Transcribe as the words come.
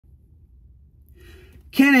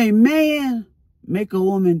Can a man make a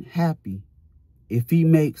woman happy if he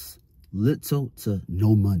makes little to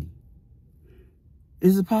no money?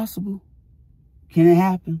 Is it possible? Can it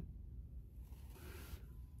happen?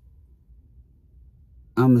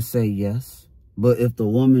 I'm going to say yes. But if the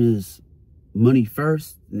woman is money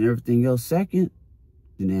first and everything else second,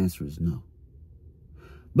 then the answer is no.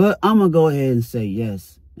 But I'm going to go ahead and say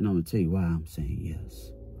yes. And I'm going to tell you why I'm saying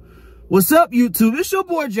yes. What's up, YouTube? It's your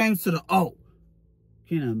boy, James to the O.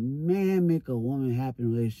 Can a man make a woman happy in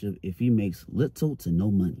a relationship if he makes little to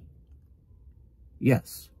no money?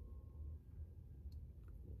 Yes.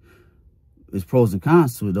 There's pros and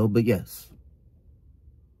cons to it, though, but yes.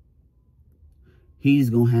 He's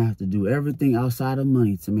going to have to do everything outside of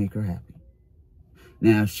money to make her happy.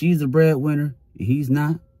 Now, if she's a breadwinner and he's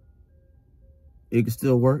not, it can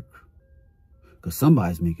still work. Because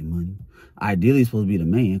somebody's making money. Ideally, it's supposed to be the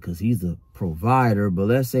man because he's the provider. But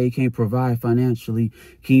let's say he can't provide financially.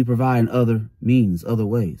 Can he provide in other means, other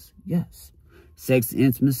ways? Yes. Sex and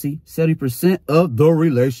intimacy, 70% of the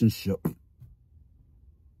relationship.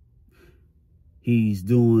 He's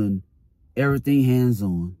doing everything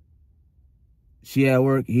hands-on. She at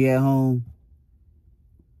work, he at home.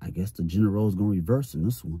 I guess the gender role is going to reverse in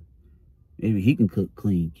this one. Maybe he can cook,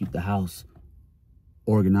 clean, keep the house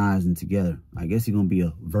organized and together. I guess he's going to be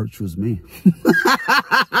a virtuous man.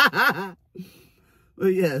 But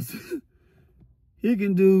yes, he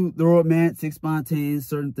can do the romantic, spontaneous,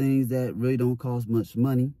 certain things that really don't cost much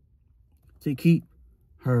money to keep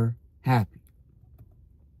her happy.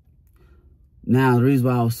 Now, the reason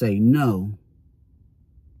why I'll say no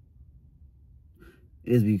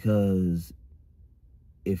is because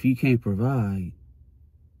if he can't provide,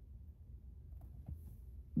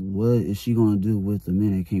 what is she going to do with the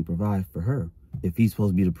man that can't provide for her if he's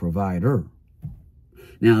supposed to be the provider?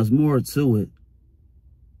 Now, there's more to it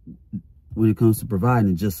when it comes to providing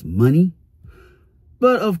than just money.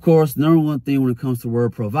 But, of course, number one thing when it comes to the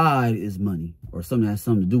word provide is money, or something that has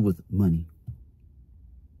something to do with money.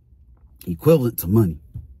 Equivalent to money.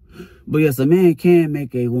 But, yes, a man can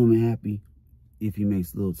make a woman happy if he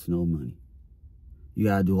makes little to no money. You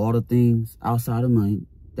got to do all the things outside of money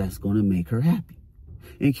that's going to make her happy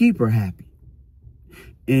and keep her happy.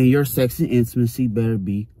 And your sex and intimacy better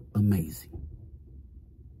be amazing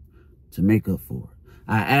to make up for it.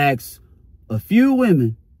 I asked a few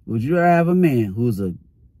women, would you rather have a man who's a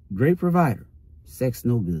great provider? Sex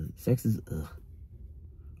no good. Sex is ugh.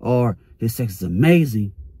 Or his sex is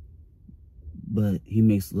amazing, but he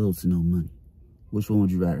makes little to no money. Which one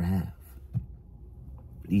would you rather have?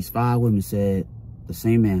 These 5 women said the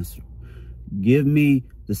same answer. Give me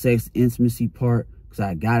the sex intimacy part because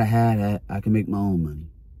I gotta have that. I can make my own money.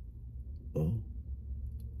 Oh.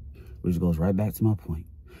 Which goes right back to my point.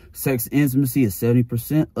 Sex intimacy is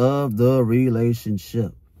 70% of the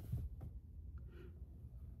relationship.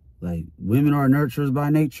 Like, women are nurturers by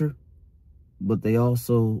nature, but they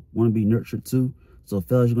also want to be nurtured too. So,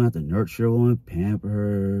 fellas, you're going to have to nurture a woman, pamper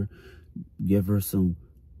her, give her some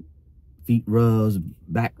feet rubs,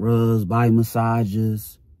 back rubs, body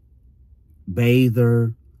massages, bathe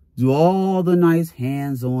her, do all the nice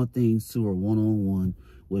hands-on things to her one-on-one,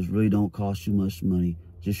 which really don't cost you much money.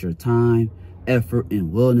 Just your time, effort,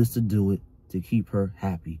 and willingness to do it to keep her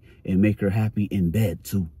happy and make her happy in bed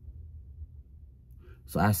too.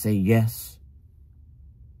 So I say yes,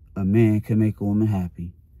 a man can make a woman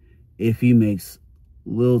happy if he makes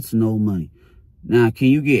little to no money. Now, can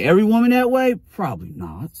you get every woman that way? Probably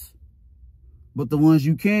not. But the ones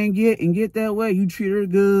you can get and get that way, you treat her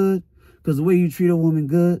good. Because the way you treat a woman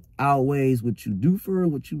good outweighs what you do for her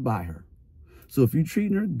and what you buy her. So if you're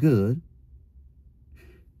treating her good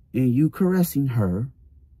and you caressing her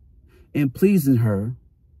and pleasing her,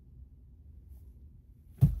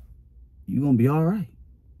 you're going to be all right.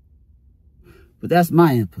 But that's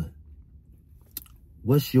my input.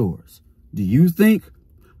 What's yours? Do you think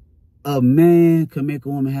a man can make a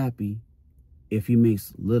woman happy if he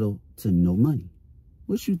makes little to no money?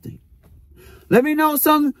 What you think? Let me know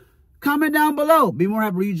something. Comment down below. Be more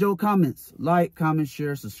happy to read your comments. Like, comment,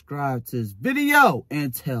 share, subscribe to this video,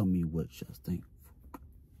 and tell me what you think.